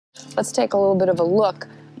Let's take a little bit of a look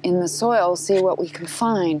in the soil, see what we can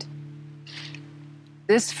find.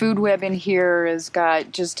 This food web in here has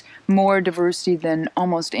got just more diversity than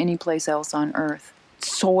almost any place else on Earth.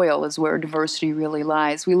 Soil is where diversity really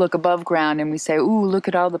lies. We look above ground and we say, ooh, look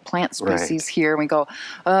at all the plant species here. And we go,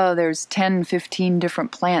 oh, there's 10, 15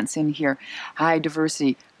 different plants in here. High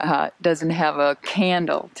diversity doesn't have a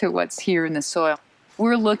candle to what's here in the soil.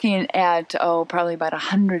 We're looking at, probably about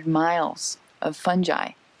 100 miles of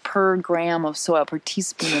fungi per gram of soil, per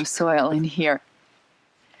teaspoon of soil in here.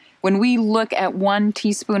 When we look at 1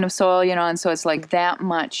 teaspoon of soil, and so it's like that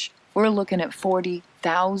much, we're looking at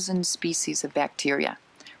 40,000 species of bacteria.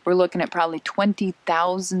 We're looking at probably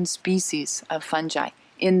 20,000 species of fungi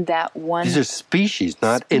in that one. These are species,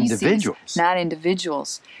 not individuals. Not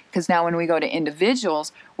individuals. Because now when we go to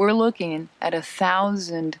individuals, we're looking at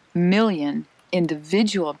 1,000 million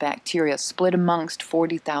individual bacteria split amongst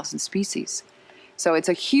 40,000 species. So it's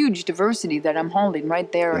a huge diversity that I'm holding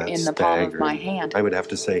right there in the palm of my hand. I would have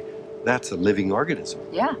to say, that's a living organism.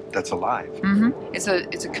 Yeah. That's alive. Mm-hmm. It's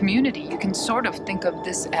a community. You can sort of think of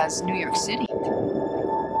this as New York City.